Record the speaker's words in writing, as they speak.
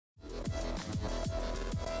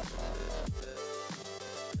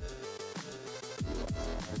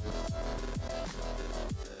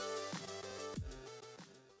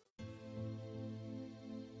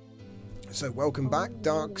So welcome back,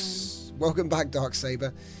 Welcome back,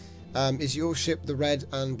 Darksaber. Is your ship the red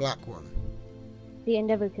and black one? The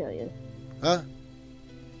Endevour Carrier. Huh?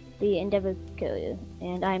 The Endevour Carrier.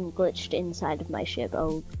 And I'm glitched inside of my ship.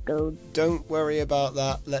 Oh, go. Don't worry about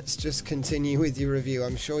that. Let's just continue with your review.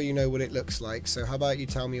 I'm sure you know what it looks like, so how about you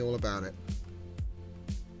tell me all about it?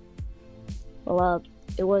 Well,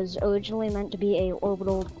 it was originally meant to be a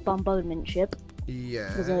orbital bombardment ship. Yes.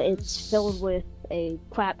 Because it's filled with a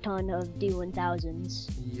crap ton of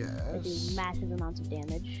D1000s. Yes. That do massive amounts of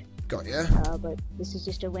damage. Got ya. But this is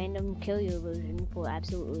just a random carrier version for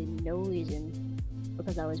absolutely no reason.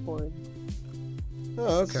 Because I was bored.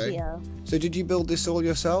 Oh, okay. So did you build this all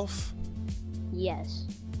yourself? Yes.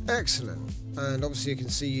 Excellent. And obviously you can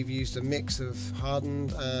see you've used a mix of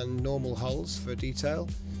hardened and normal hulls for detail.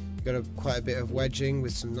 You've got quite a bit of wedging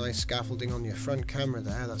with some nice scaffolding on your front camera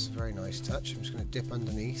there. That's a very nice touch. I'm just going to dip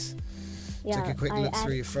underneath. Yeah, Take a quick look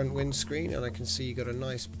through your front windscreen, and I can see you've got a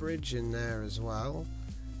nice bridge in there as well.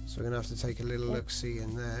 So we're going to have to take a little look-see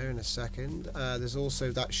in there in a second. There's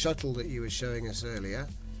also that shuttle that you were showing us earlier.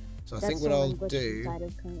 So I think what I'll do...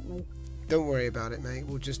 Don't worry about it, mate.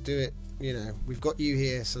 We'll just do it, you know. We've got you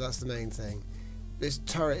here, so that's the main thing. This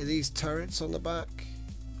turret, are these turrets on the back?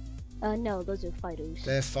 No, those are fighters.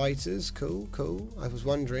 They're fighters? Cool, cool. I was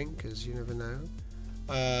wondering, because you never know.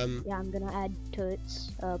 Yeah, I'm gonna add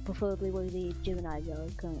turrets, preferably where the Gemini's are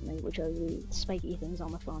currently, which are the spiky things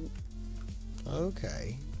on the front.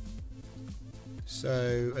 Okay.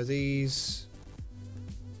 So, are these...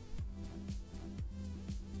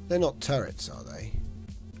 They're not turrets, are they?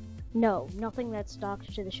 No, nothing that's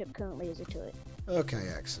docked to the ship currently is a turret. Okay,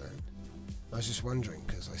 excellent. I was just wondering,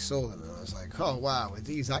 because I saw them and I was like, oh wow, are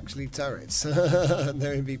these actually turrets?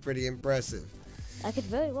 They would be pretty impressive. I could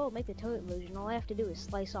very well make the turret version. All I have to do is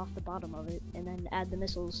slice off the bottom of it and then add the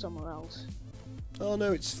missiles somewhere else. Oh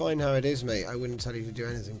no, it's fine how it is, mate. I wouldn't tell you to do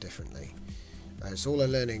anything differently. It's all a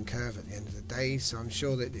learning curve at the end of the day, so I'm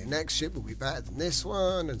sure that the next ship will be better than this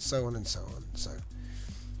one, and so on and so on. So,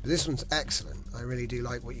 but this one's excellent. I really do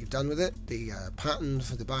like what you've done with it. The pattern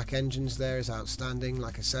for the back engines there is outstanding.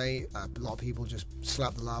 Like I say, a lot of people just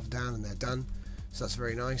slap the lava down and they're done, so that's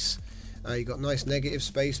very nice. You've got nice negative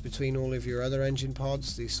space between all of your other engine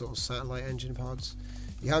pods, these sort of satellite engine pods.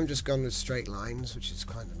 You haven't just gone with straight lines, which is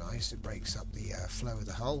kind of nice. It breaks up the flow of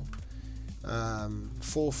the hull.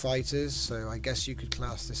 4 fighters, so I guess you could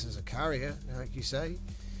class this as a carrier, like you say.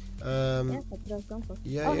 Yeah, that's what I was going for.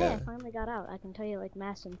 Yeah, oh, yeah. Hey, I finally got out. I can tell you, like,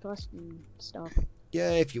 mass and thrust and stuff.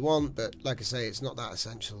 Yeah, if you want, but like I say, it's not that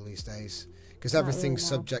essential these days. Because everything's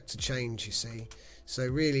really, no. subject to change, you see. So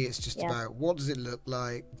really, it's just about what does it look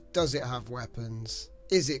like? Does it have weapons?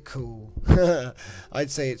 Is it cool?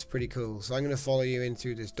 I'd say it's pretty cool. So I'm going to follow you in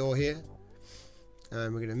through this door here.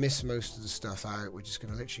 And we're going to miss most of the stuff out. We're just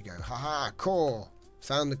going to literally go, haha, core!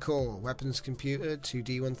 Found the core. Weapons computer, 2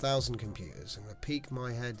 D1000 computers. I'm going to peek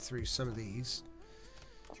my head through some of these.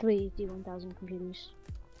 3 D1000 computers.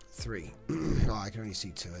 3. Oh, I can only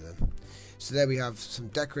see 2 of them. So there we have some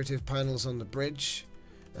decorative panels on the bridge.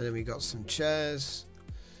 And then we got some chairs.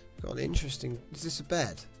 Got an interesting... Is this a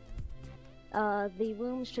bed? The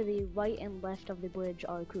rooms to the right and left of the bridge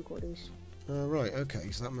are crew quarters. Right,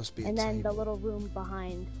 okay, so that must be and a then table. The little room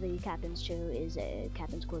behind the captain's chair is a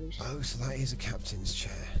captain's quarters. Oh, so that is a captain's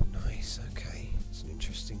chair. Nice, okay. It's an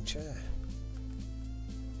interesting chair.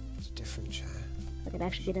 It's a different chair. I could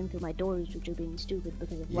actually get in through my doors, which are being stupid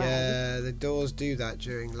because of lag. Yeah, the doors do that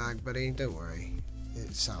during lag, buddy. Don't worry.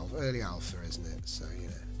 It's early alpha, isn't it? So, you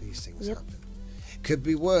know, these things happen. Could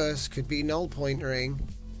be worse. Could be null pointering.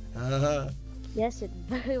 Yes, it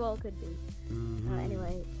very well could be.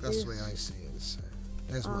 Anyway, that's the way I see it. So,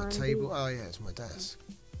 there's my table. Oh yeah, it's my desk.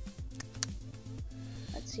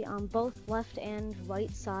 Let's see, on both left and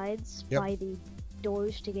right sides, by the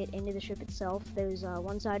doors to get into the ship itself, there's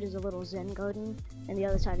one side is a little zen garden, and the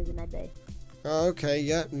other side is a med bay. Okay,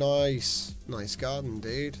 yeah, nice. Nice garden,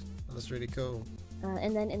 dude. That's really cool.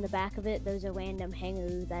 And then in the back of it, there's a random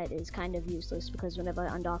hangar that is kind of useless, because whenever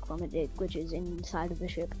I undock from it, it glitches inside of the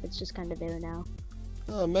ship. It's just kind of there now.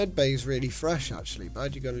 Oh, medbay's really fresh, actually,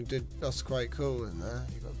 bud. You're going to do... That's quite cool in there.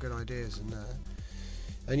 You've got good ideas in there.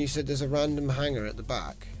 And you said there's a random hangar at the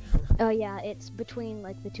back. Oh, yeah, it's between,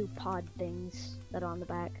 like, the 2 pod things that are on the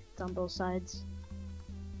back. It's on both sides.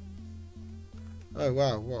 Oh,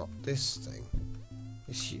 wow, what? This thing?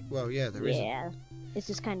 Well, yeah, there is. Yeah, it's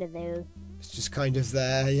just kind of there. It's just kind of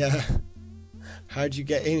there, yeah. How'd you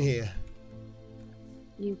get in here?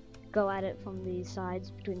 You go at it from the sides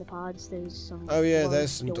between the pods. There's some... Oh yeah, there's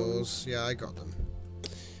some doors. Yeah, I got them.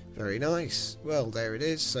 Very nice. Well, there it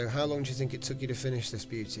is. So how long do you think it took you to finish this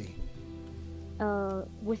beauty?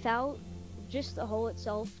 Without just the hull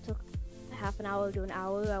itself took half an hour to an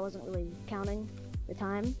hour. I wasn't really counting the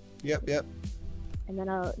time. Yep, yep. And then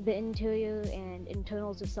the interior and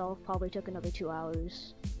internals itself probably took another 2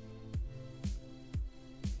 hours.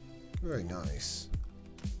 Very nice.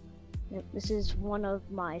 Yep, this is one of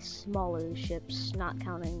my smaller ships, not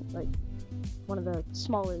counting, like, one of the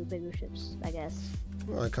smaller, bigger ships, I guess.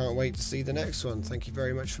 Well, I can't wait to see the next one. Thank you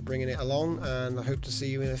very much for bringing it along, and I hope to see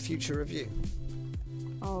you in a future review.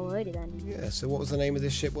 Alrighty then. Yeah, so what was the name of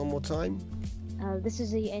this ship one more time? This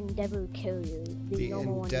is the Endeavour Carrier. The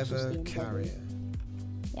normal Endeavour Carrier.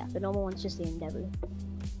 Yeah, the normal one's just the Endeavour.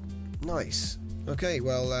 Nice. Okay,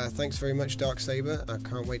 well, thanks very much, Darksaber. I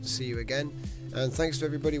can't wait to see you again. And thanks to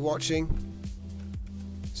everybody watching.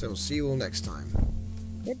 So we'll see you all next time.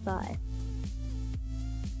 Goodbye.